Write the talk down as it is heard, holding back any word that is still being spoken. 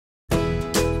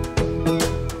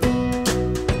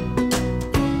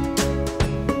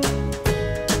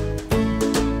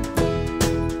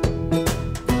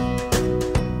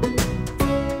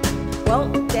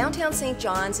St.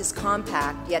 John's is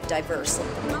compact yet diverse.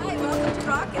 Hi, welcome to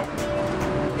Rocket.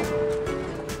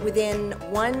 Within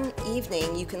one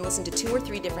evening, you can listen to 2 or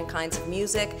 3 different kinds of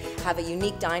music, have a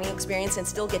unique dining experience, and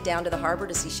still get down to the harbor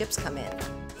to see ships come in.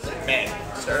 Man,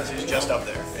 Star of the Sea is just up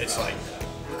there. It's like,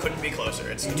 couldn't be closer.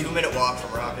 It's a 2-minute walk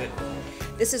from Rocket.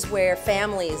 This is where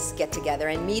families get together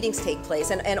and meetings take place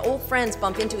and old friends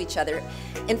bump into each other.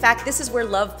 In fact, this is where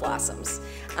love blossoms.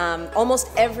 Almost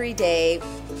every day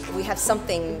we have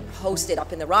something hosted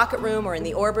up in the Rocket Room or in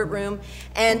the Orbit Room.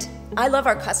 And I love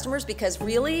our customers because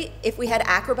really, if we had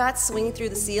acrobats swinging through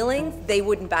the ceiling, they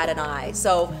wouldn't bat an eye.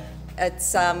 So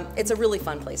it's a really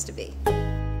fun place to be.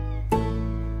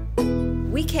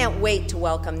 We can't wait to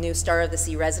welcome new Star of the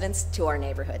Sea residents to our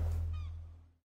neighborhood.